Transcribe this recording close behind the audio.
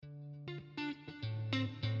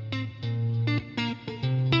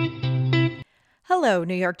Hello,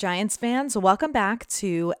 New York Giants fans. Welcome back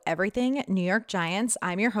to Everything New York Giants.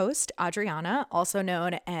 I'm your host, Adrianna, also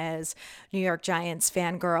known as New York Giants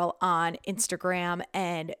Fangirl on Instagram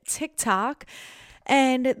and TikTok.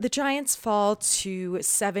 And the Giants fall to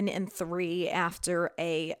 7-3 after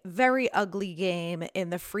a very ugly game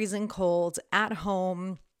in the freezing cold at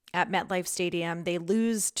home at MetLife Stadium. They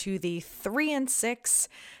lose to the 3-6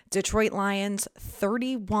 Detroit Lions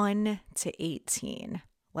 31-18.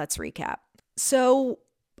 Let's recap. So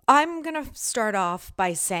I'm going to start off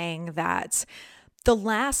by saying that the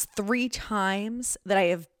last 3 times that I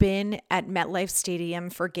have been at MetLife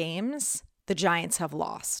Stadium for games, the Giants have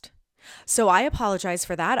lost. So I apologize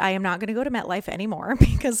for that. I am not going to go to MetLife anymore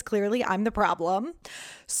because clearly I'm the problem.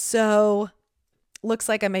 So looks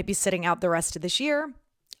like I might be sitting out the rest of this year.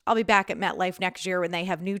 I'll be back at MetLife next year when they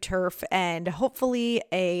have new turf and hopefully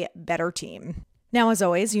a better team. Now, as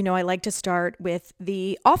always, you know I like to start with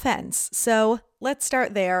the offense. So let's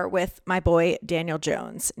start there with my boy, Daniel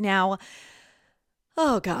Jones. Now,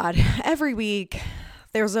 oh God, every week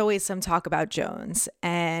there's always some talk about Jones.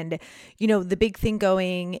 And, you know, the big thing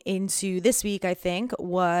going into this week, I think,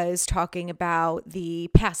 was talking about the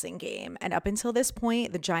passing game. And up until this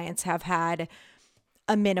point, the Giants have had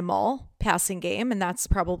a minimal passing game, and that's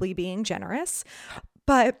probably being generous.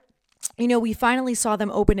 But you know, we finally saw them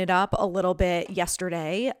open it up a little bit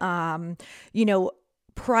yesterday. Prior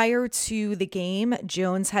to the game,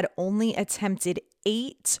 Jones had only attempted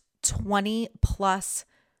 8 20-plus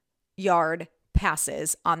yard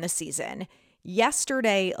passes on the season.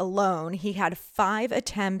 Yesterday alone, he had 5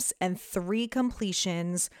 attempts and 3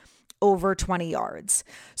 completions over 20 yards.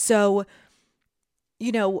 So,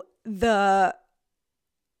 you know, the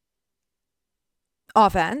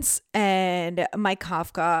offense and Mike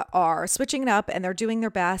Kafka are switching it up and they're doing their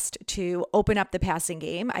best to open up the passing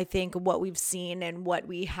game. I think what we've seen and what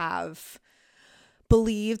we have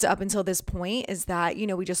believed up until this point is that, you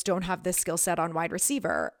know, we just don't have the skill set on wide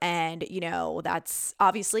receiver. And, you know, that's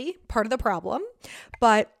obviously part of the problem.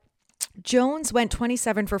 But Jones went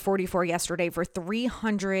 27 for 44 yesterday for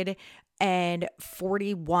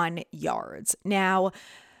 341 yards. Now,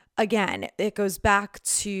 again, it goes back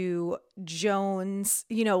to Jones,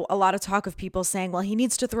 you know, a lot of talk of people saying, well, he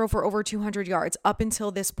needs to throw for over 200 yards. Up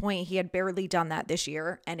until this point, he had barely done that this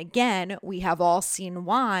year. And again, we have all seen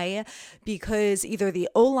why, because either the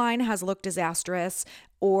O-line has looked disastrous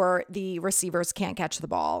or the receivers can't catch the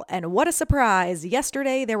ball. And what a surprise.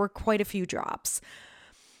 Yesterday, there were quite a few drops.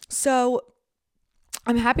 So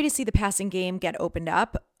I'm happy to see the passing game get opened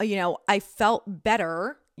up. You know, I felt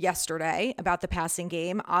better yesterday about the passing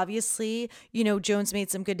game. Obviously, you know, Jones made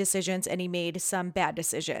some good decisions and he made some bad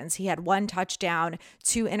decisions. He had 1 touchdown,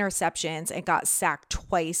 2 interceptions, and got sacked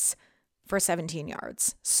twice for 17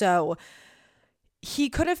 yards. So he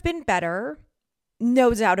could have been better.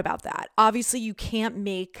 No doubt about that. Obviously, you can't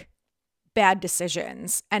make bad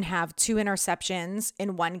decisions and have 2 interceptions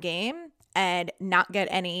in one game and not get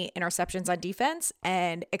any interceptions on defense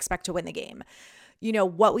and expect to win the game. You know,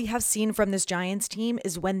 what we have seen from this Giants team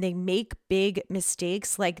is when they make big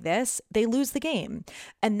mistakes like this, they lose the game.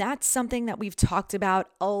 And that's something that we've talked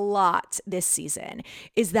about a lot this season,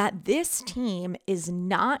 is that this team is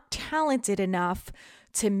not talented enough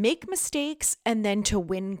to make mistakes and then to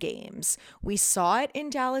win games. We saw it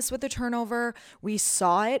in Dallas with the turnover. We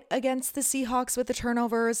saw it against the Seahawks with the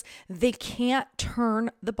turnovers. They can't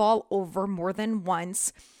turn the ball over more than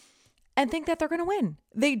once and think that they're going to win.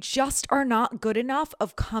 They just are not good enough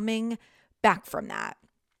of coming back from that.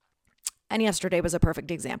 And yesterday was a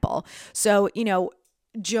perfect example. So, you know,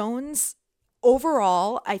 Jones,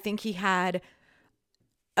 overall, I think he had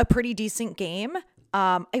a pretty decent game.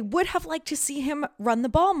 I would have liked to see him run the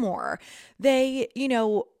ball more.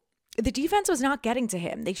 The defense was not getting to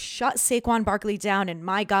him. They shut Saquon Barkley down, and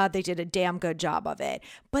my God, they did a damn good job of it.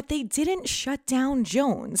 But they didn't shut down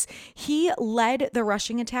Jones. He led the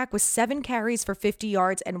rushing attack with 7 carries for 50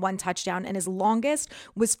 yards and 1 touchdown, and his longest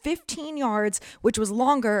was 15 yards, which was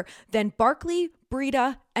longer than Barkley,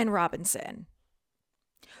 Breida, and Robinson.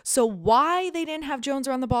 So why they didn't have Jones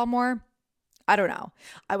run the ball more? I don't know.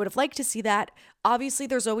 I would have liked to see that. Obviously,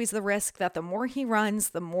 there's always the risk that the more he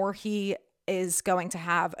runs, the more he is going to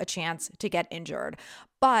have a chance to get injured.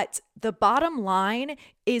 But the bottom line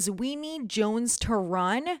is we need Jones to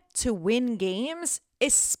run to win games,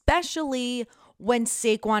 especially when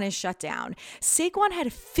Saquon is shut down. Saquon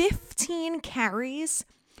had 15 carries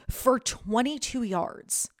for 22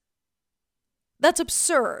 yards. That's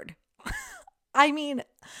absurd. I mean,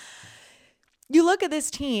 you look at this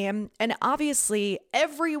team, and obviously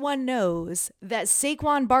everyone knows that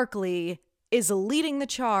Saquon Barkley is leading the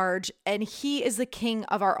charge, and he is the king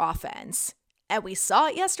of our offense. And we saw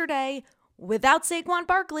it yesterday. Without Saquon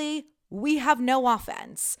Barkley, we have no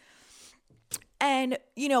offense. And,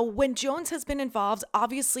 when Jones has been involved,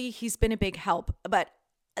 obviously he's been a big help, but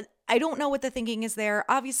I don't know what the thinking is there.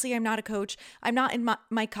 Obviously, I'm not a coach. I'm not in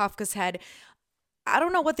Mike Kafka's head. I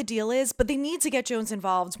don't know what the deal is, but they need to get Jones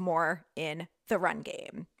involved more in the run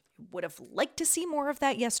game. Would have liked to see more of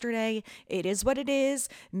that yesterday. It is what it is.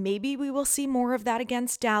 Maybe we will see more of that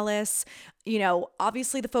against Dallas.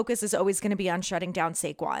 Obviously the focus is always going to be on shutting down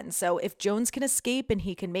Saquon. So if Jones can escape and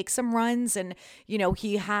he can make some runs and,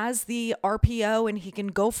 he has the RPO and he can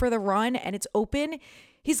go for the run and it's open,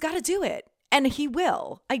 he's got to do it. And he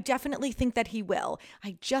will. I definitely think that he will.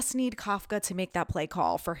 I just need Kafka to make that play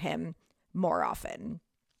call for him more often.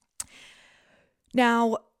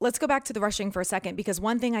 Now, let's go back to the rushing for a second, because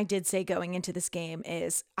one thing I did say going into this game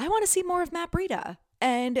is I want to see more of Matt Breida.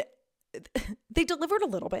 And they delivered a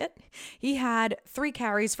little bit. He had 3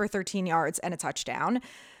 carries for 13 yards and a touchdown.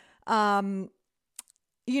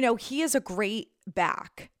 He is a great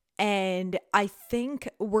back. And I think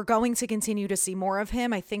we're going to continue to see more of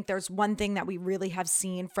him. I think there's one thing that we really have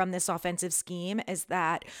seen from this offensive scheme is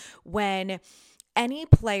that when any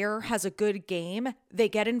player has a good game, they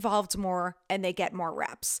get involved more and they get more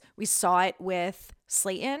reps. We saw it with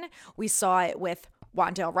Slayton. We saw it with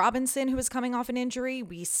Wan'Dale Robinson, who was coming off an injury.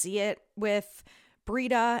 We see it with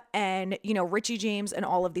Breida and, Richie James and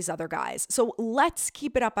all of these other guys. So let's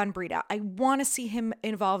keep it up on Breida. I want to see him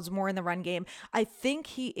involved more in the run game. I think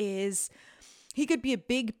he could be a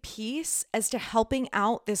big piece as to helping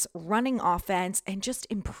out this running offense and just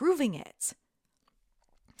improving it.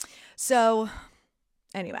 So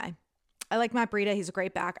anyway, I like Matt Breida. He's a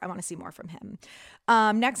great back. I want to see more from him.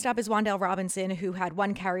 Next up is Wan'Dale Robinson, who had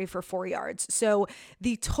 1 carry for 4 yards. So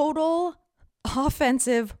the total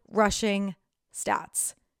offensive rushing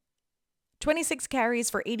stats: 26 carries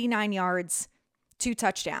for 89 yards, 2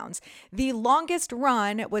 touchdowns. The longest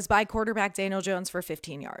run was by quarterback Daniel Jones for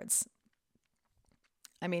 15 yards.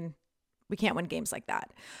 I mean, we can't win games like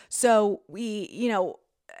that. So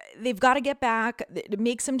they've got to get back,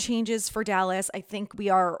 make some changes for Dallas. I think we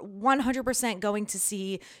are 100% going to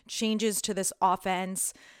see changes to this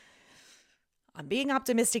offense. I'm being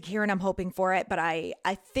optimistic here and I'm hoping for it, but I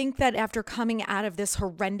think that after coming out of this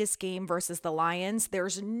horrendous game versus the Lions,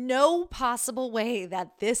 there's no possible way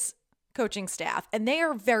that this coaching staff, and they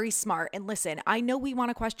are very smart. And listen, I know we want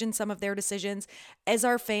to question some of their decisions as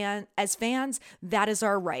fans, that is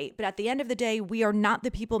our right. But at the end of the day, we are not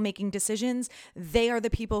the people making decisions. They are the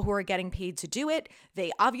people who are getting paid to do it.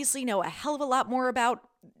 They obviously know a hell of a lot more about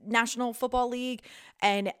National Football League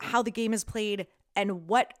and how the game is played and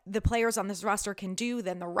what the players on this roster can do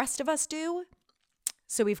than the rest of us do.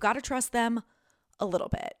 So we've got to trust them a little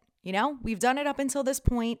bit. We've done it up until this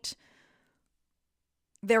point.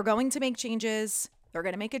 They're going to make changes. They're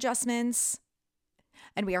going to make adjustments.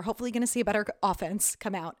 And we are hopefully going to see a better offense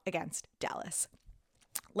come out against Dallas.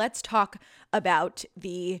 Let's talk about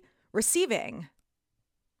the receiving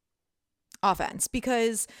offense,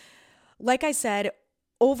 because like I said,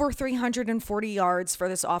 over 340 yards for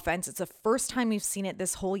this offense. It's the first time we've seen it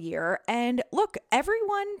this whole year. And look,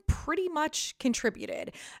 everyone pretty much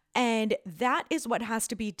contributed. And that is what has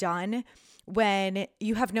to be done when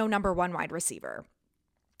you have no number 1 wide receiver.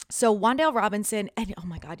 So Wan'Dale Robinson, and oh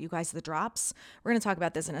my God, you guys, the drops. We're going to talk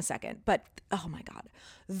about this in a second. But oh my God,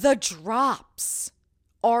 the drops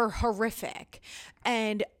are horrific.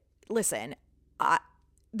 And listen,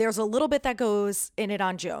 there's a little bit that goes in it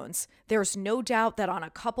on Jones. There's no doubt that on a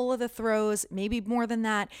couple of the throws, maybe more than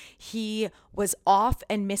that, he was off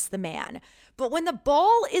and missed the man. But when the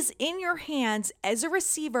ball is in your hands as a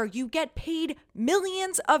receiver, you get paid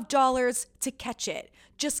millions of dollars to catch it.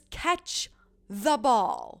 Just catch the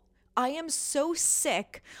ball. I am so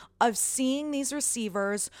sick of seeing these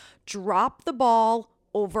receivers drop the ball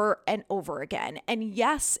over and over again. And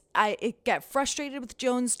yes, I get frustrated with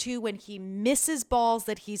Jones too when he misses balls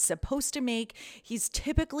that he's supposed to make. He's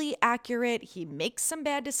typically accurate. He makes some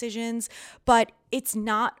bad decisions, but it's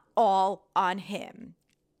not all on him.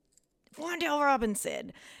 Wan'Dale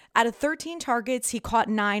Robinson, out of 13 targets, he caught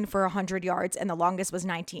 9 for 100 yards, and the longest was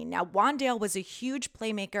 19. Now, Wan'Dale was a huge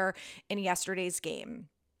playmaker in yesterday's game.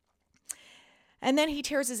 And then he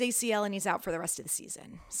tears his ACL and he's out for the rest of the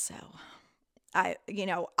season. So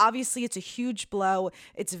obviously it's a huge blow.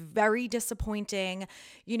 It's very disappointing.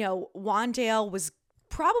 Wan'Dale was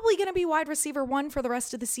probably going to be wide receiver 1 for the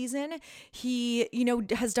rest of the season. He,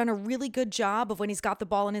 has done a really good job of when he's got the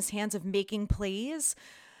ball in his hands of making plays.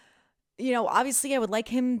 Obviously I would like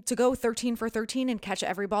him to go 13 for 13 and catch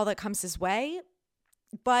every ball that comes his way,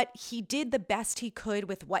 but he did the best he could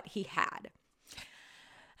with what he had.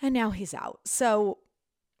 And now he's out. So,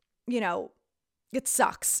 you know, it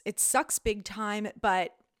sucks. It sucks big time,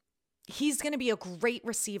 but he's going to be a great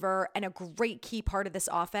receiver and a great key part of this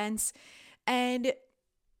offense. And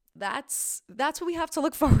that's what we have to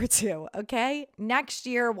look forward to, okay? Next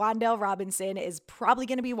year, Wan'Dale Robinson is probably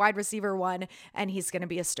going to be wide receiver 1, and he's going to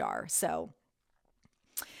be a star. So,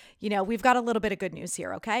 we've got a little bit of good news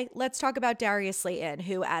here, okay? Let's talk about Darius Slayton,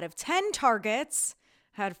 who out of 10 targets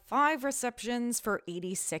had 5 receptions for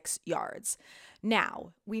 86 yards.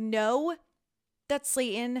 Now, we know that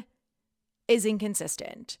Slayton is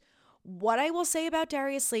inconsistent. What I will say about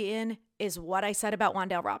Darius Slayton is what I said about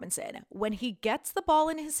Wan'Dale Robinson. When he gets the ball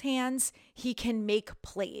in his hands, he can make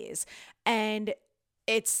plays. And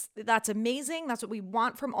that's amazing. That's what we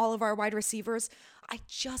want from all of our wide receivers. I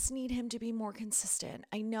just need him to be more consistent.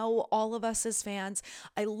 I know all of us as fans,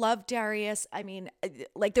 I love Darius. I mean,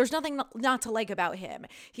 like, there's nothing not to like about him.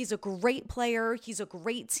 He's a great player. He's a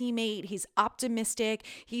great teammate. He's optimistic.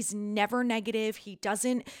 He's never negative. He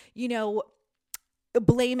doesn't,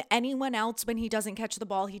 blame anyone else when he doesn't catch the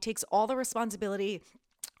ball. He takes all the responsibility.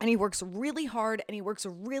 And he works really hard, and he works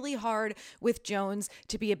really hard with Jones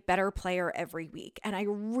to be a better player every week. And I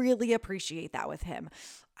really appreciate that with him.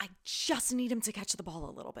 I just need him to catch the ball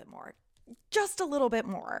a little bit more. Just a little bit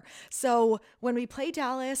more. So when we play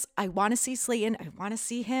Dallas, I want to see Slayton. I want to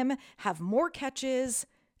see him have more catches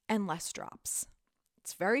and less drops.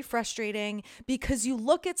 It's very frustrating because you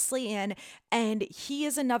look at Slayton and he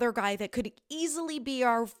is another guy that could easily be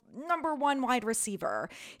our number 1 wide receiver.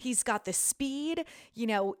 He's got the speed,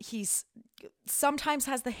 he's sometimes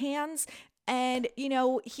has the hands, and,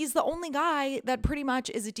 he's the only guy that pretty much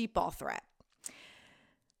is a deep ball threat.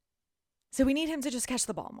 So we need him to just catch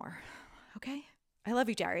the ball more. Okay? I love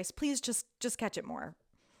you, Darius. Please just catch it more.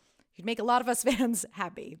 You'd make a lot of us fans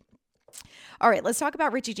happy. All right, let's talk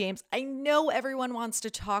about Richie James. I know everyone wants to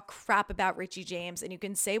talk crap about Richie James, and you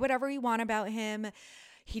can say whatever you want about him.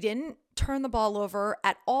 He didn't turn the ball over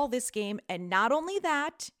at all this game. And not only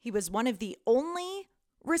that, he was one of the only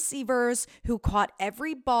receivers who caught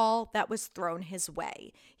every ball that was thrown his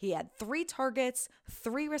way. He had 3 targets,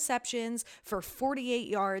 3 receptions for 48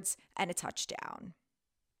 yards and a touchdown.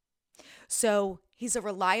 So he's a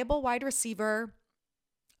reliable wide receiver.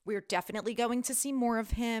 We're definitely going to see more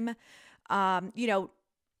of him. Not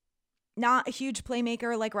a huge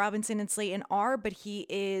playmaker like Robinson and Slayton are, but he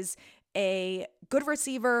is a good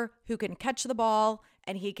receiver who can catch the ball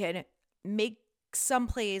and he can make some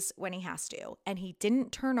plays when he has to. And he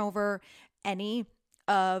didn't turn over any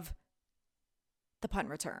of the punt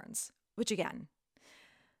returns, which again,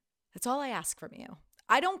 that's all I ask from you.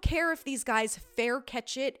 I don't care if these guys fair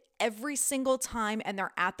catch it every single time and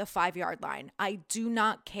they're at the 5-yard line. I do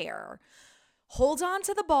not care. Hold on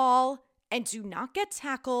to the ball and do not get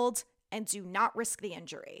tackled and do not risk the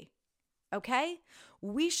injury. Okay?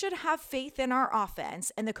 We should have faith in our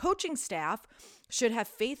offense, and the coaching staff should have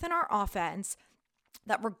faith in our offense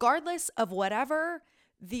that regardless of whatever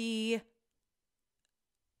I'm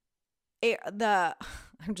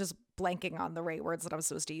just blanking on the right words that I'm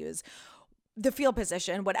supposed to use. The field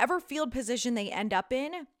position, whatever field position they end up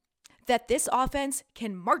in, that this offense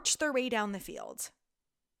can march their way down the field.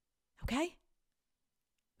 Okay?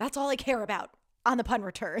 That's all I care about on the punt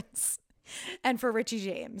returns and for Richie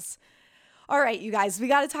James. All right, you guys, we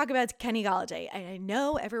got to talk about Kenny Golladay. I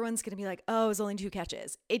know everyone's going to be like, oh, it was only 2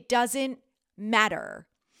 catches. It doesn't matter.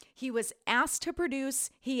 He was asked to produce.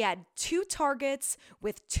 He had 2 targets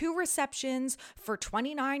with 2 receptions for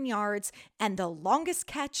 29 yards, and the longest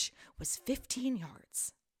catch was 15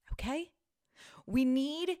 yards. Okay? We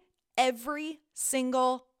need every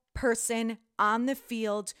single person on the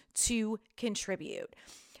field to contribute.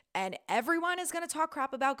 And everyone is going to talk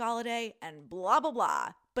crap about Golladay and blah, blah, blah.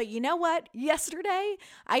 But you know what? Yesterday,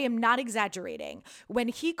 I am not exaggerating. When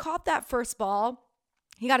he caught that first ball,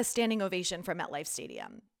 he got a standing ovation from MetLife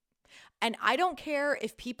Stadium. And I don't care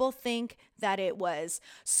if people think that it was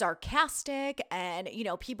sarcastic and,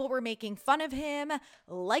 people were making fun of him.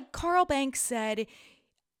 Like Carl Banks said,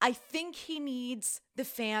 I think he needs the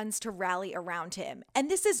fans to rally around him.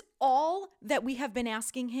 And this is all that we have been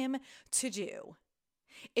asking him to do,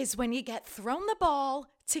 is when you get thrown the ball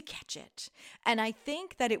to catch it. And I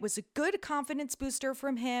think that it was a good confidence booster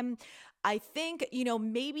from him. I think,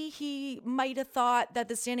 maybe he might have thought that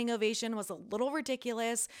the standing ovation was a little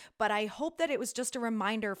ridiculous, but I hope that it was just a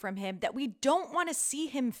reminder from him that we don't want to see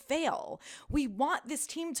him fail. We want this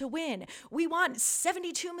team to win. We want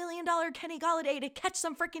 $72 million Kenny Golladay to catch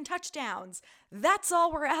some freaking touchdowns. That's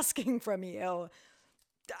all we're asking from you.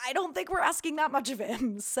 I don't think we're asking that much of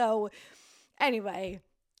him. So anyway,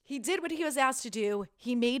 he did what he was asked to do.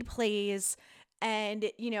 He made plays.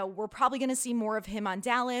 And, we're probably going to see more of him on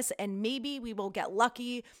Dallas, and maybe we will get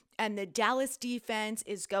lucky and the Dallas defense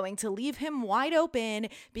is going to leave him wide open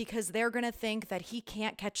because they're going to think that he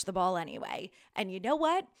can't catch the ball anyway. And you know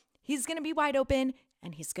what? He's going to be wide open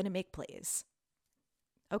and he's going to make plays.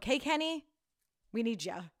 Okay, Kenny? We need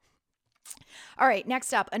you. All right,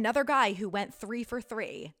 next up, another guy who went 3 for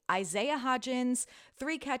 3. Isaiah Hodgins,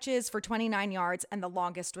 3 catches for 29 yards, and the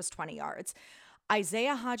longest was 20 yards.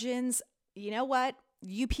 Isaiah Hodgins, you know what?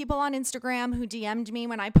 You people on Instagram who DM'd me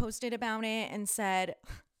when I posted about it and said,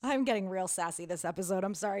 I'm getting real sassy this episode.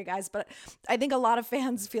 I'm sorry, guys, but I think a lot of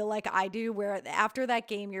fans feel like I do, where after that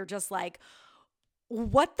game, you're just like,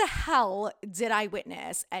 what the hell did I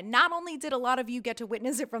witness? And not only did a lot of you get to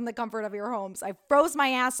witness it from the comfort of your homes, I froze my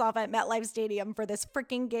ass off at MetLife Stadium for this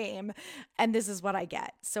freaking game, and this is what I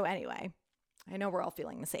get. So anyway, I know we're all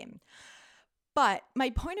feeling the same. But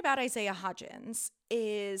my point about Isaiah Hodgins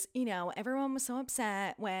is, everyone was so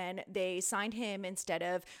upset when they signed him instead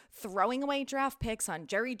of throwing away draft picks on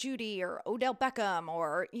Jerry Jeudy or Odell Beckham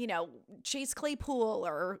or, Chase Claypool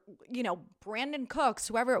or, Brandon Cooks,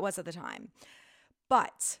 whoever it was at the time.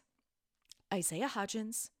 But Isaiah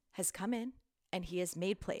Hodgins has come in and he has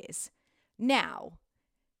made plays. Now,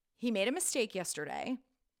 he made a mistake yesterday.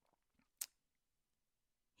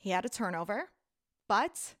 He had a turnover,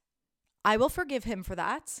 but I will forgive him for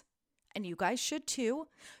that. And you guys should too.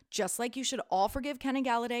 Just like you should all forgive Kenny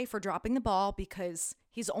Galladay for dropping the ball because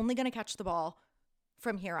he's only going to catch the ball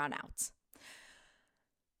from here on out.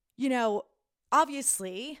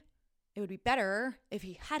 Obviously, it would be better if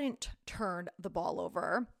he hadn't turned the ball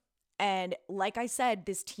over. And like I said,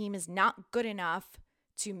 this team is not good enough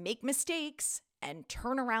to make mistakes and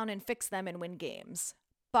turn around and fix them and win games.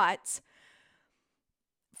 But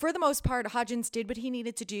for the most part, Hodgins did what he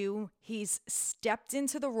needed to do. He's stepped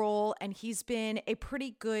into the role and he's been a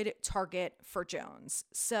pretty good target for Jones.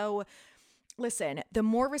 So listen, the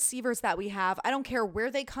more receivers that we have, I don't care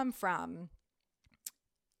where they come from.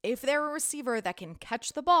 If they're a receiver that can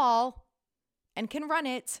catch the ball and can run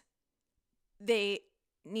it, they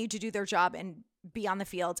need to do their job and be on the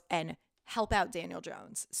field and help out Daniel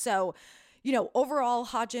Jones. So, overall,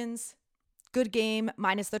 Hodgins, good game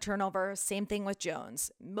minus the turnover. Same thing with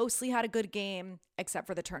Jones. Mostly had a good game except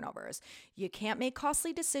for the turnovers. You can't make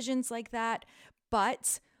costly decisions like that,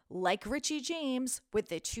 but like Richie James with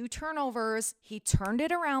the 2 turnovers, he turned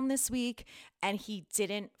it around this week and he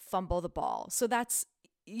didn't fumble the ball. So that's,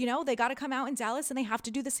 they got to come out in Dallas and they have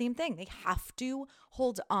to do the same thing. They have to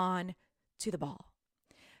hold on to the ball.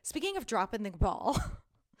 Speaking of dropping the ball,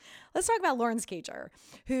 let's talk about Lawrence Cager,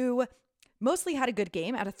 who mostly had a good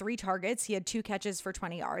game. Out of 3 targets, he had 2 catches for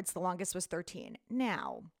 20 yards. The longest was 13.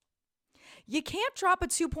 Now, you can't drop a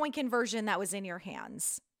 2-point conversion that was in your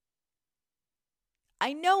hands.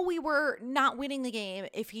 I know we were not winning the game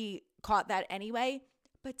if he caught that anyway,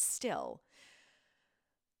 but still.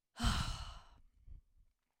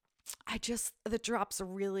 The drops are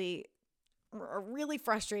really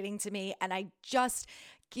frustrating to me. And I just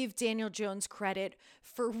give Daniel Jones credit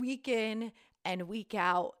for week in and week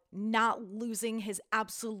out not losing his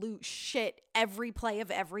absolute shit every play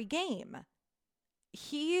of every game.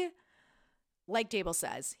 He, like Dable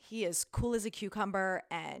says, he is cool as a cucumber.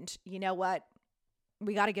 And you know what?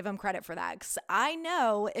 We got to give him credit for that. Because I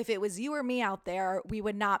know if it was you or me out there, we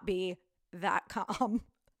would not be that calm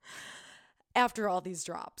after all these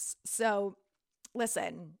drops. So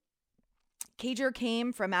listen, Cager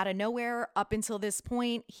came from out of nowhere. Up until this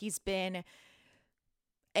point, he's been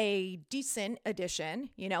a decent addition.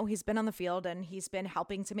 He's been on the field and he's been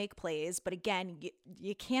helping to make plays. But again,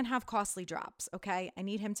 you can't have costly drops, okay? I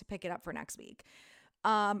need him to pick it up for next week.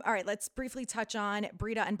 All right, let's briefly touch on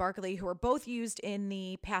Breida and Barkley, who were both used in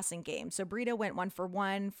the passing game. So Breida went 1 for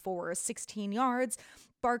 1 for 16 yards.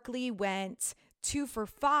 Barkley went 2 for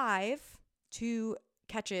 5, 2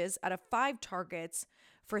 catches out of 5 targets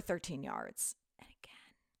for 13 yards.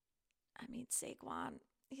 And again, Saquon,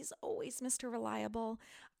 he's always Mr. Reliable.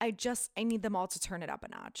 I need them all to turn it up a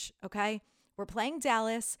notch, okay? We're playing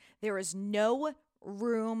Dallas. There is no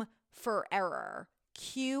room for error.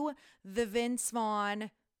 Cue the Vince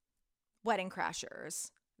Vaughn Wedding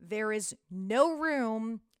Crashers. There is no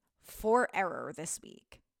room for error this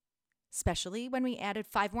week, especially when we added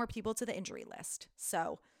 5 more people to the injury list.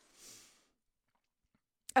 So,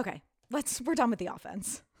 okay, we're done with the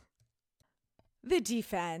offense. The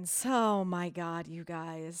defense. Oh my God, you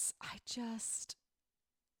guys.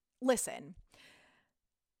 Listen,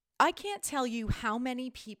 I can't tell you how many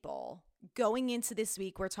people going into this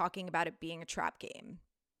week were talking about it being a trap game.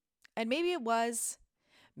 And maybe it was,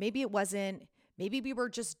 maybe it wasn't. Maybe we were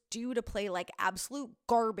just due to play like absolute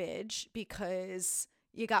garbage because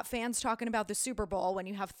you got fans talking about the Super Bowl when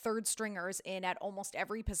you have third stringers in at almost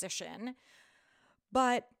every position.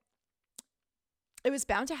 But it was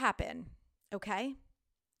bound to happen, okay?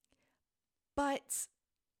 But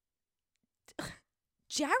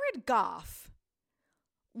Jared Goff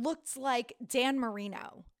looked like Dan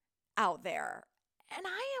Marino out there. And I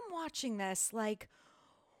am watching this like,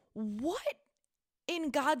 what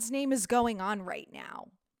in God's name is going on right now?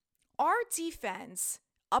 Our defense,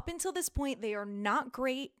 up until this point, they are not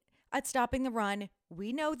great at stopping the run.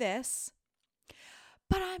 We know this.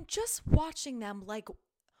 But I'm just watching them like,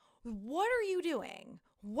 what are you doing?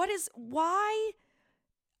 Why?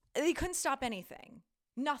 They couldn't stop anything.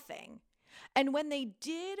 Nothing. And when they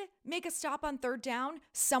did make a stop on third down,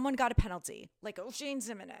 someone got a penalty, like O'Shane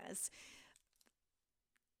Zimenez.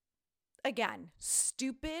 Again,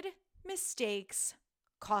 stupid mistakes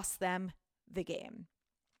cost them the game.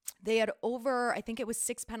 They had over, I think it was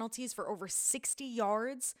 6 penalties for over 60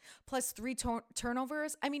 yards plus 3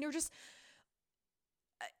 turnovers. I mean,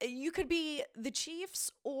 you could be the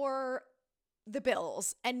Chiefs or the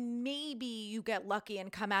Bills, and maybe you get lucky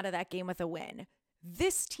and come out of that game with a win.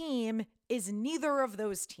 This team is neither of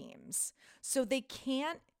those teams, so they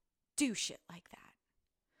can't do shit like that.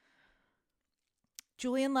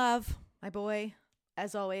 Julian Love, my boy,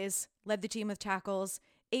 as always, led the team with tackles,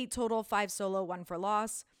 8 total, 5 solo, 1 for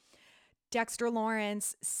loss. Dexter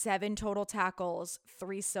Lawrence, 7 total tackles,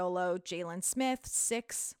 3 solo. Jalen Smith,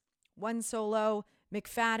 6, 1 solo.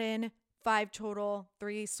 McFadden, 5 total,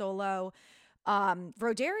 3 solo.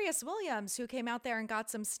 Rodarius Williams, who came out there and got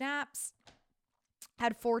some snaps,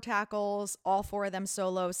 had 4 tackles, all 4 of them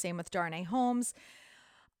solo. Same with Darnay Holmes.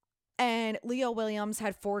 And Leo Williams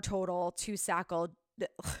had 4 total, 2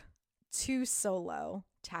 solo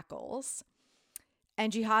tackles.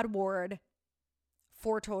 And Jihad Ward,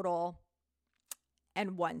 4 total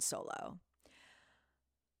and 1 solo.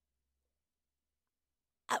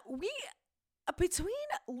 Between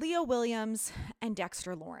Leo Williams and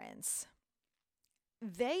Dexter Lawrence,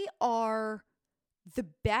 they are the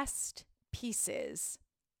best pieces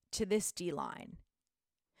to this D-line.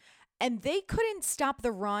 And they couldn't stop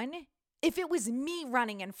the run if it was me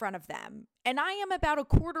running in front of them. And I am about a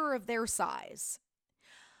quarter of their size.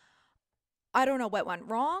 I don't know what went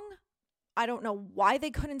wrong. I don't know why they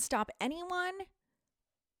couldn't stop anyone.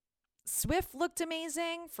 Swift looked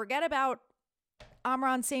amazing. Forget about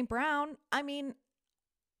Amon St. Brown. I mean,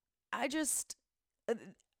 they just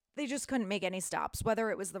couldn't make any stops, whether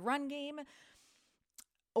it was the run game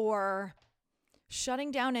or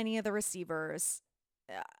shutting down any of the receivers.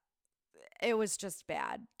 It was just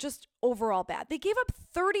bad, just overall bad. They gave up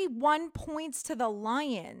 31 points to the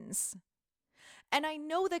Lions. And I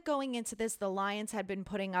know that going into this, the Lions had been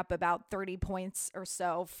putting up about 30 points or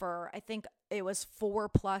so for, I think it was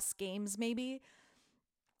 4+ games maybe.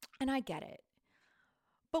 And I get it.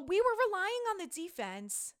 But we were relying on the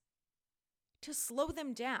defense to slow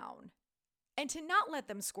them down and to not let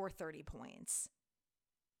them score 30 points.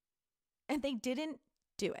 And they didn't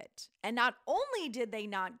do it. And not only did they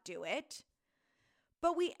not do it,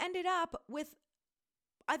 but we ended up with,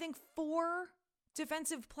 I think, 4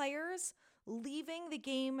 defensive players leaving the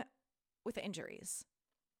game with injuries.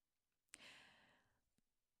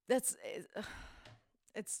 It's,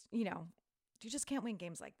 you just can't win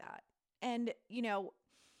games like that. And,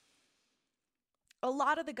 a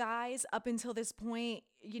lot of the guys up until this point,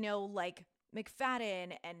 like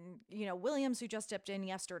McFadden and, Williams, who just stepped in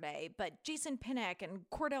yesterday, but Jason Pinnock and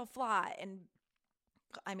Cordell Flott and,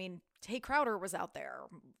 Tay Crowder was out there.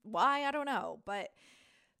 Why? I don't know. But,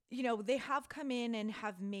 they have come in and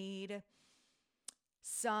have made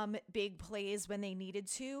some big plays when they needed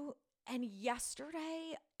to. And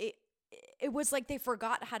yesterday, it was like they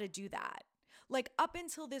forgot how to do that. Like up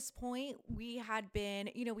until this point, we had been,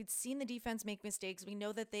 we'd seen the defense make mistakes. We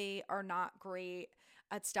know that they are not great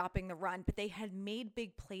at stopping the run, but they had made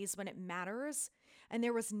big plays when it matters. And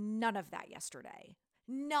there was none of that yesterday.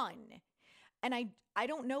 None. And I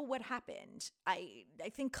don't know what happened. I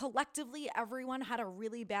think collectively everyone had a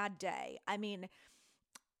really bad day.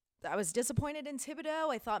 I was disappointed in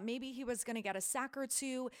Thibodeau. I thought maybe he was going to get a sack or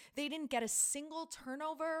 2. They didn't get a single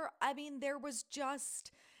turnover.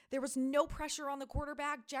 There was no pressure on the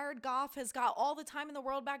quarterback. Jared Goff has got all the time in the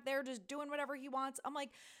world back there just doing whatever he wants. I'm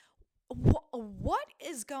like, what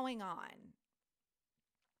is going on?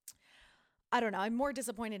 I don't know. I'm more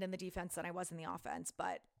disappointed in the defense than I was in the offense,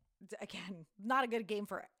 but again, not a good game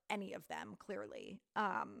for any of them, clearly.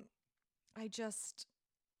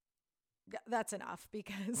 That's enough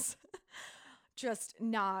because just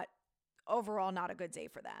not overall, not a good day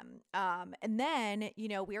for them. And then,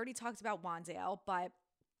 we already talked about Wandale, but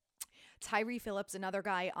Tyree Phillips, another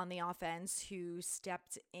guy on the offense who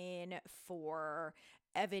stepped in for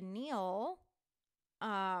Evan Neal.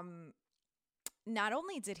 Not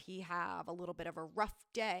only did he have a little bit of a rough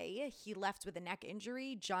day, he left with a neck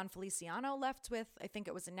injury. John Feliciano left with, I think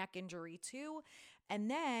it was a neck injury too. And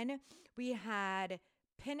then we had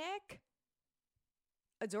Pinnock,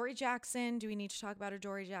 Adoree Jackson. Do we need to talk about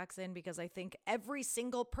Adoree Jackson? Because I think every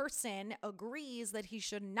single person agrees that he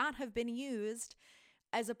should not have been used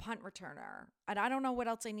as a punt returner. And I don't know what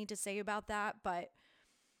else I need to say about that, but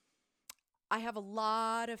I have a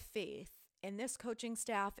lot of faith in this coaching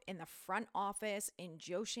staff, in the front office, in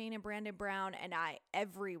Joe Shane and Brandon Brown, and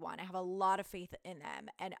everyone. I have a lot of faith in them.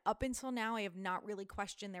 And up until now, I have not really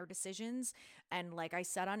questioned their decisions. And like I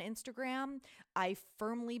said on Instagram, I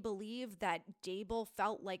firmly believe that Dable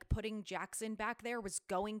felt like putting Jackson back there was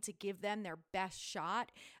going to give them their best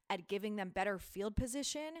shot at giving them better field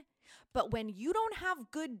position. But when you don't have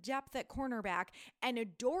good depth at cornerback and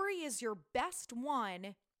Adoree is your best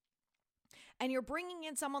one, and you're bringing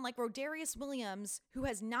in someone like Rodarius Williams, who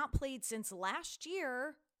has not played since last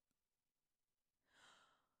year,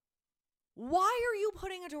 why are you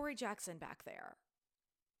putting Adoree Jackson back there?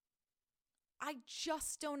 I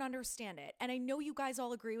just don't understand it. And I know you guys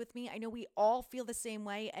all agree with me. I know we all feel the same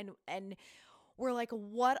way. And we're like,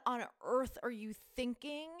 what on earth are you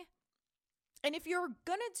thinking? And if you're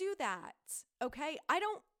going to do that, okay,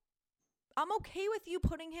 I'm okay with you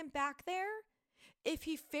putting him back there if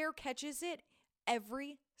he fair catches it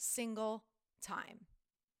every single time.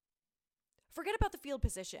 Forget about the field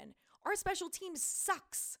position. Our special team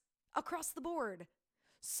sucks across the board.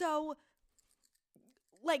 So,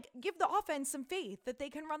 give the offense some faith that they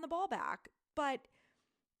can run the ball back. But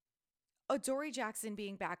Adoree Jackson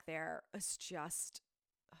being back there is just,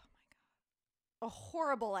 oh my God, a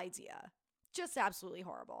horrible idea. Just absolutely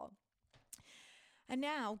horrible. And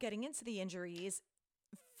now getting into the injuries,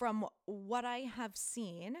 from what I have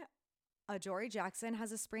seen, Adoree Jackson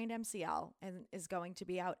has a sprained MCL and is going to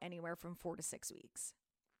be out anywhere from 4 to 6 weeks.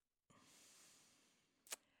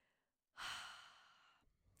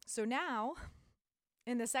 So now,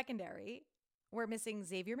 in the secondary, we're missing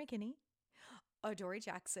Xavier McKinney, Adoree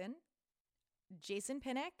Jackson, Jason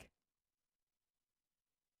Pinnock.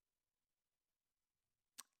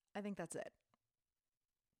 I think that's it.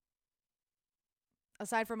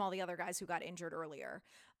 Aside from all the other guys who got injured earlier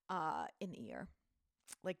in the year,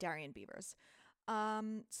 like Darian Beavers.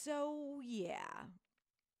 So, yeah.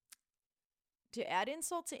 To add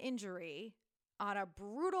insult to injury, on a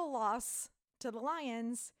brutal loss to the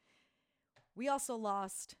Lions, we also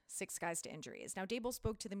lost 6 guys to injuries. Now, Dable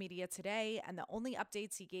spoke to the media today, and the only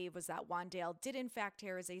updates he gave was that Wandale did in fact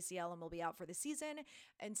tear his ACL and will be out for the season,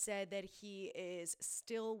 and said that he is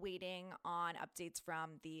still waiting on updates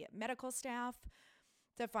from the medical staff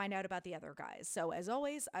to find out about the other guys. So as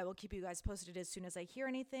always, I will keep you guys posted as soon as I hear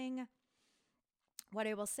anything. What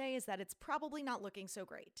I will say is that it's probably not looking so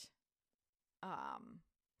great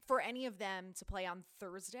for any of them to play on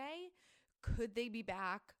Thursday. Could they be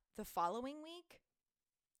back the following week?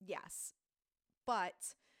 Yes.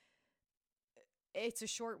 But it's a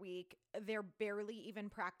short week. They're barely even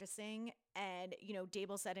practicing. And,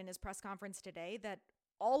 Dable said in his press conference today that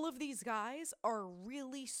all of these guys are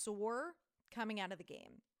really sore coming out of the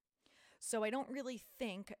game. So I don't really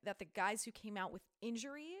think that the guys who came out with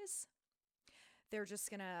injuries, they're just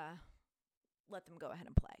going to let them go ahead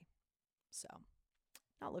and play. So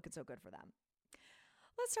not looking so good for them.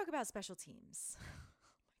 Let's talk about special teams.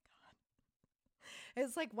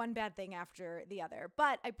 It's like one bad thing after the other.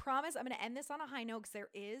 But I promise I'm going to end this on a high note because there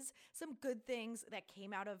is some good things that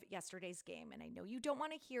came out of yesterday's game. And I know you don't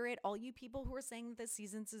want to hear it, all you people who are saying that the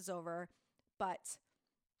season's is over, but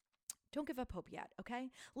don't give up hope yet, okay?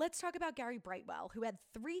 Let's talk about Gary Brightwell, who had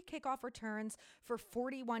 3 kickoff returns for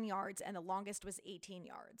 41 yards, and the longest was 18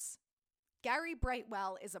 yards. Gary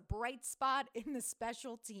Brightwell is a bright spot in the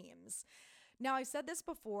special teams. Now, I've said this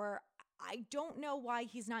before. I don't know why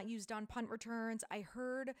he's not used on punt returns. I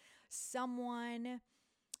heard someone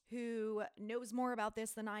who knows more about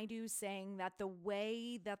this than I do saying that the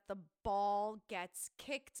way that the ball gets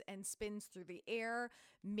kicked and spins through the air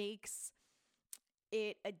makes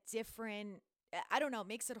it a different, I don't know,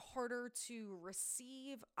 makes it harder to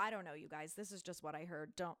receive. I don't know, you guys. This is just what I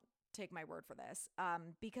heard. Don't take my word for this.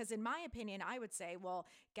 Because in my opinion, I would say, well,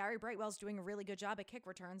 Gary Brightwell's doing a really good job at kick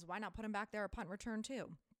returns. Why not put him back there at punt return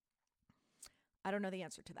too? I don't know the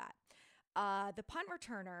answer to that. The punt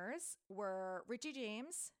returners were Richie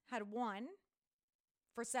James had 1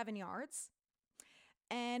 for 7 yards.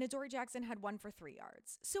 And Adoree Jackson had 1 for 3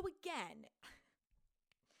 yards. So again,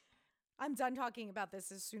 I'm done talking about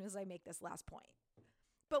this as soon as I make this last point.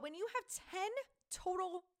 But when you have 10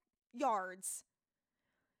 total yards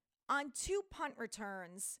on 2 punt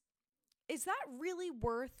returns, is that really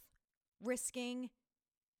worth risking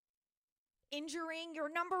injuring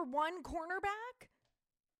your number 1 cornerback?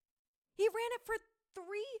 He ran it for 3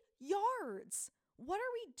 yards. What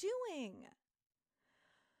are we doing?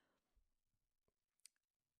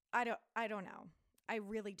 I don't know. I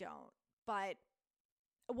really don't. But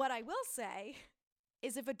what I will say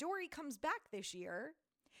is if Adoree comes back this year,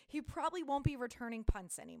 he probably won't be returning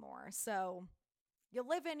punts anymore. So you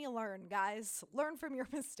live and you learn, guys. Learn from your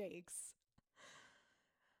mistakes.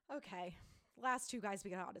 Okay, last 2 guys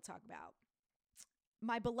we got to talk about.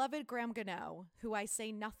 My beloved Graham Gano, who I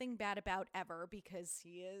say nothing bad about ever because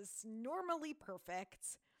he is normally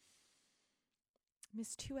perfect,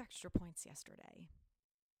 missed 2 extra points yesterday.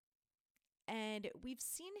 And we've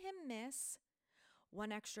seen him miss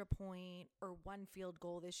 1 extra point or 1 field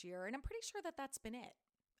goal this year. And I'm pretty sure that that's been it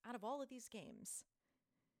out of all of these games.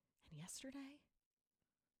 And yesterday,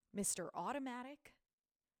 Mr. Automatic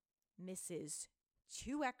misses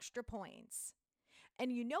 2 extra points.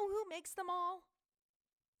 And you know who makes them all?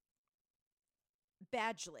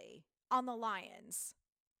 Badgley on the Lions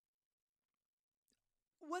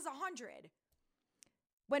was 100.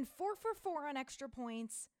 Went 4 for 4 on extra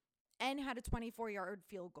points and had a 24-yard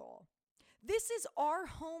field goal. This is our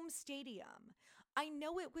home stadium. I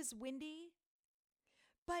know it was windy,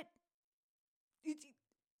 but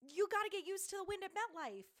you got to get used to the wind at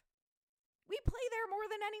MetLife. We play there more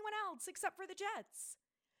than anyone else except for the Jets.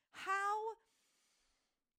 How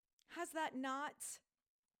has that not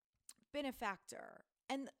been a factor?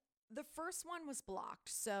 And the first one was blocked.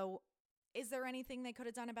 So is there anything they could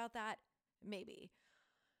have done about that? Maybe.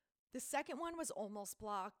 The second one was almost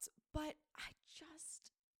blocked, but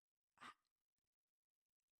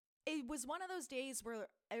it was one of those days where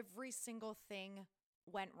every single thing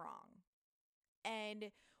went wrong.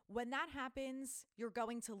 And when that happens, you're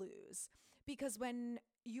going to lose. Because when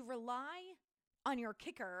you rely on your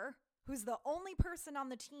kicker, who's the only person on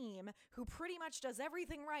the team who pretty much does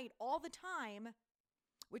everything right all the time,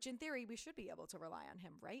 which in theory we should be able to rely on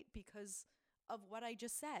him, right? Because of what I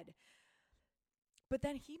just said. But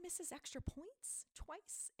then he misses extra points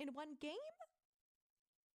twice in 1 game.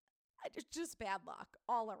 It's just bad luck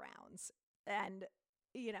all around. And,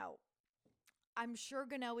 I'm sure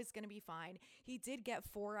Gano is going to be fine. He did get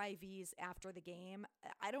 4 IVs after the game.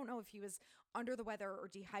 I don't know if he was under the weather or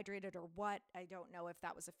dehydrated or what. I don't know if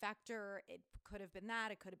that was a factor. It could have been that.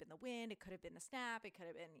 It could have been the wind. It could have been the snap. It could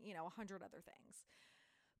have been, 100 other things.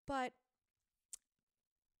 But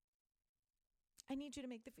I need you to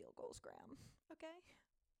make the field goals, Graham. Okay?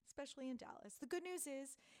 Especially in Dallas. The good news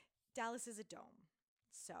is Dallas is a dome.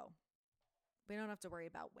 So we don't have to worry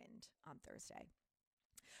about wind on Thursday.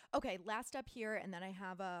 Okay, last up here, and then I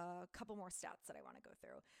have a couple more stats that I want to go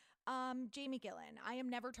through. Jamie Gillen. I am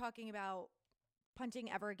never talking about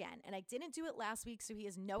punting ever again. And I didn't do it last week, so he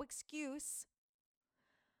has no excuse.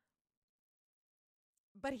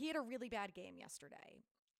 But he had a really bad game yesterday.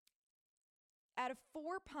 Out of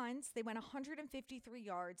 4 punts, they went 153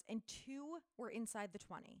 yards, and 2 were inside the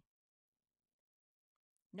 20.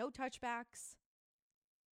 No touchbacks.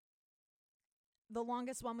 The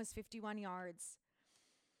longest one was 51 yards.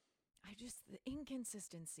 The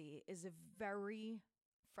inconsistency is very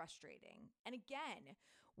frustrating. And again,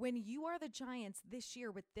 when you are the Giants this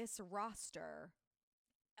year with this roster,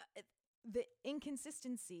 the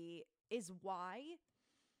inconsistency is why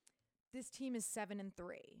this team is 7-3.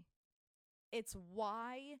 It's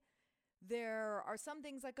why there are some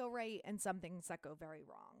things that go right and some things that go very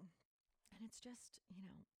wrong. And it's just,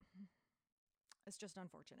 it's just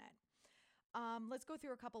unfortunate. Let's go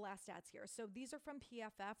through a couple last stats here. So these are from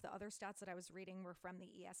PFF. The other stats that I was reading were from the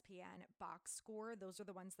ESPN box score. Those are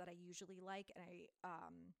the ones that I usually like. And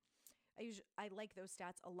I like those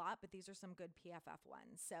stats a lot, but these are some good PFF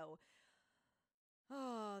ones. So,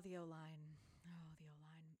 the O-line.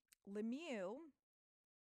 Lemieux,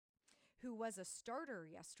 who was a starter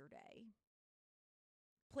yesterday,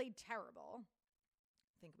 played terrible.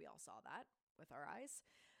 I think we all saw that with our eyes.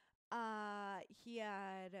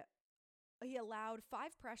 He allowed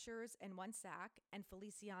 5 pressures and 1 sack, and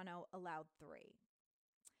Feliciano allowed 3.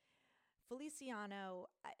 Feliciano,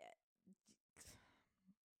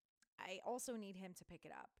 I also need him to pick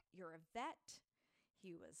it up. You're a vet.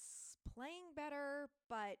 He was playing better,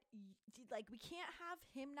 but we can't have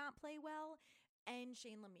him not play well. And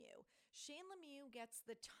Shane Lemieux. Shane Lemieux gets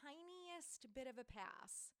the tiniest bit of a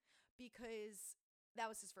pass because that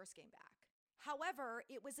was his first game back. However,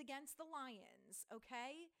 it was against the Lions,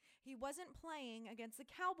 okay? He wasn't playing against the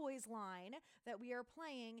Cowboys line that we are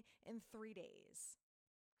playing in 3 days.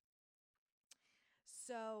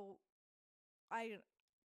 So, I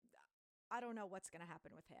I don't know what's going to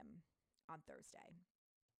happen with him on Thursday.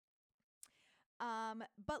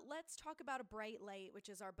 But let's talk about a bright light, which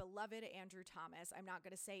is our beloved Andrew Thomas. I'm not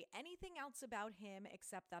going to say anything else about him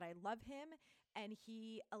except that I love him and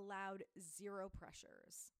he allowed 0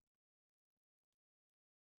 pressures.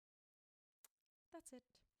 That's it.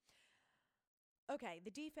 Okay,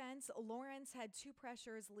 the defense, Lawrence had 2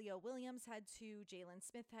 pressures, Leo Williams had 2, Jalen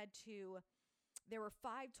Smith had 2. There were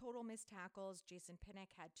 5 total missed tackles. Jason Pinnock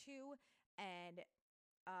had 2, and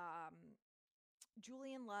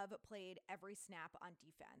Julian Love played every snap on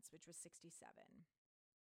defense, which was 67.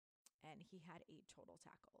 And he had 8 total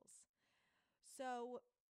tackles. So,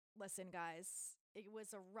 listen, guys, it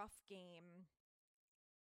was a rough game,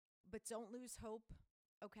 but don't lose hope,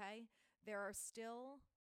 okay? There are still,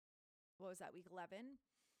 what was that, week 11?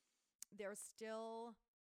 There's still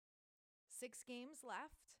 6 games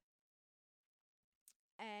left,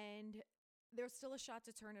 and there's still a shot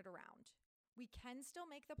to turn it around. We can still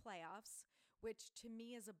make the playoffs, which to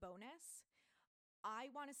me is a bonus.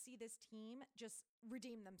 I want to see this team just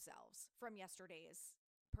redeem themselves from yesterday's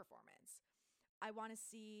performance. I want to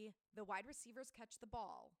see the wide receivers catch the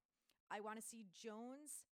ball. I want to see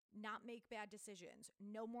Jones not make bad decisions.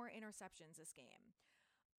 No more interceptions this game.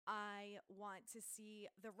 I want to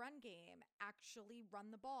see the run game actually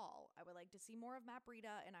run the ball. I would like to see more of Matt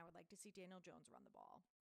Breida, and I would like to see Daniel Jones run the ball.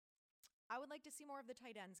 I would like to see more of the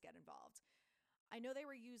tight ends get involved. I know they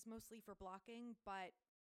were used mostly for blocking, but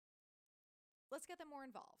let's get them more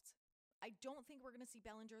involved. I don't think we're going to see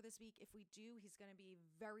Bellinger this week. If we do, he's going to be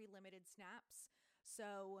very limited snaps.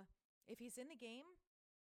 So if he's in the game,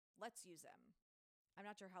 let's use him. I'm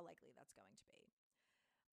not sure how likely that's going to be.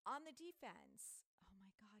 On the defense, oh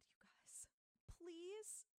my God, you guys,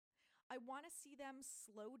 please. I want to see them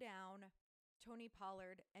slow down Tony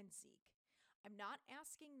Pollard and Zeke. I'm not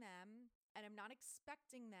asking them and I'm not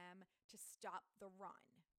expecting them to stop the run.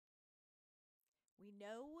 We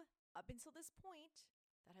know up until this point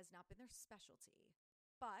that has not been their specialty,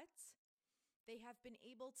 but they have been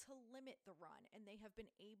able to limit the run and they have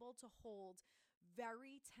been able to hold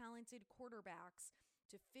very talented quarterbacks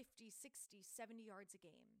to 50, 60, 70 yards a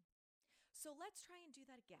game. So let's try and do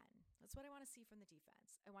that again. That's what I want to see from the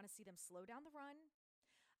defense. I want to see them slow down the run.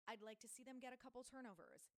 I'd like to see them get a couple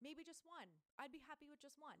turnovers, maybe just one. I'd be happy with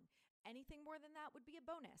just one. Anything more than that would be a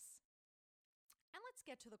bonus. And let's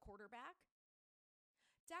get to the quarterback.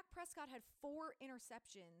 Dak Prescott had 4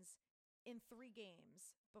 interceptions in 3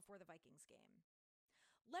 games before the Vikings game.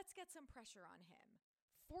 Let's get some pressure on him.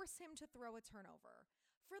 Force him to throw a turnover.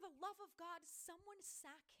 For the love of God, someone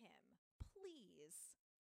sack him, please.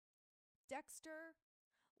 Dexter,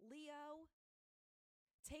 Leo,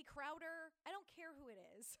 Tay Crowder, I don't care who it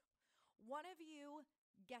is. One of you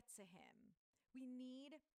get to him. We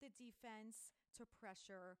need the defense to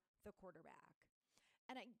pressure the quarterback.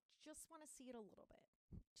 And I just want to see it a little bit,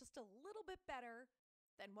 just a little bit better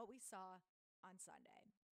than what we saw on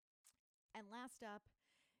Sunday. And last up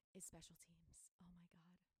is special teams. Oh my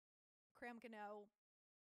God. Cram Gano,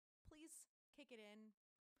 please kick it in.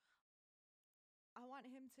 I want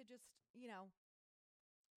him to just,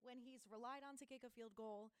 when he's relied on to kick a field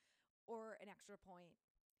goal or an extra point,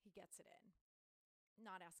 he gets it in.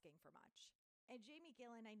 Not asking for much. And Jamie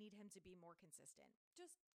Gillen, I need him to be more consistent.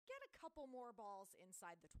 Just get a couple more balls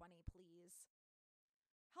inside the 20, please.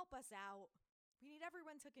 Help us out. We need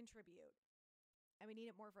everyone to contribute. And we need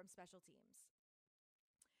it more from special teams.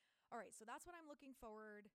 All right, so that's what I'm looking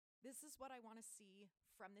forward. This is what I want to see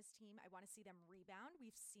from this team. I want to see them rebound.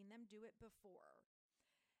 We've seen them do it before.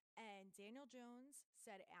 And Daniel Jones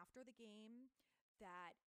said after the game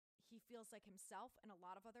that he feels like himself and a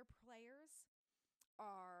lot of other players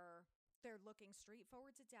they're looking straight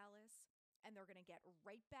forward to Dallas and they're going to get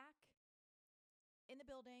right back in the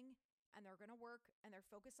building and they're going to work and they're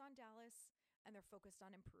focused on Dallas and they're focused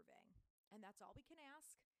on improving. And that's all we can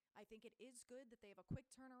ask. I think it is good that they have a quick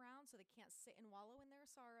turnaround so they can't sit and wallow in their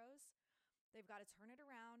sorrows. They've got to turn it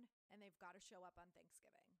around and they've got to show up on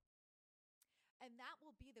Thanksgiving. And that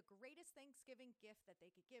will be the greatest Thanksgiving gift that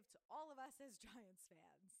they could give to all of us as Giants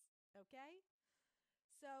fans. Okay?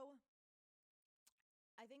 So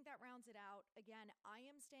I think that rounds it out. Again, I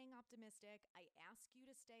am staying optimistic. I ask you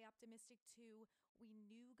to stay optimistic too. We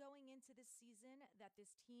knew going into this season that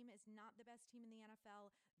this team is not the best team in the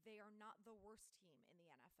NFL. They are not the worst team in the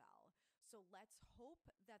NFL. So let's hope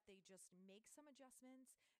that they just make some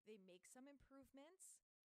adjustments. They make some improvements.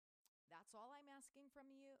 That's all I'm asking from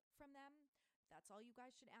them. That's all you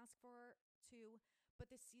guys should ask for too. But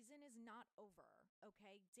the season is not over,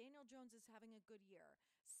 okay? Daniel Jones is having a good year.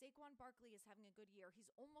 Saquon Barkley is having a good year. He's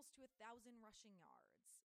almost to 1,000 rushing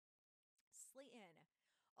yards. Slayton,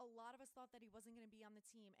 a lot of us thought that he wasn't going to be on the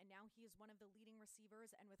team, and now he is one of the leading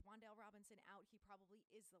receivers. And with Wan'Dale Robinson out, he probably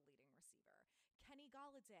is the leading receiver. Kenny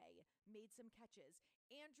Golladay made some catches.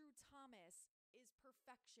 Andrew Thomas is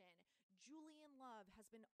perfection. Julian Love has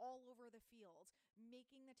been all over the field,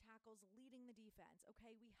 making the tackles, leading the defense.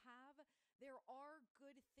 Okay, there are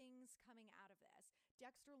good things coming out of this.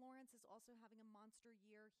 Dexter Lawrence is also having a monster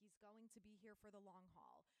year. He's going to be here for the long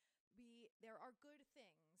haul. There are good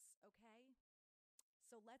things, okay?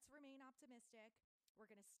 So let's remain optimistic. We're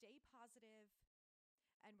going to stay positive,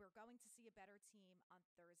 and we're going to see a better team on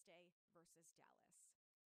Thursday versus Dallas.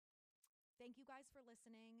 Thank you guys for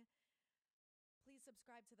listening. Please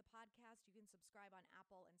subscribe to the podcast. You can subscribe on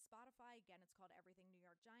Apple and Spotify. Again, it's called Everything New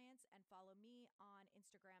York Giants. And follow me on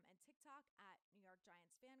Instagram and TikTok at New York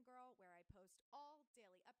Giants Fangirl, where I post all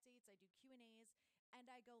daily updates. I do Q&As, and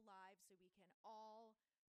I go live so we can all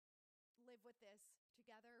live with this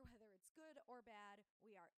together, whether it's good or bad.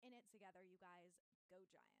 We are in it together, you guys. Go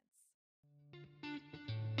Giants.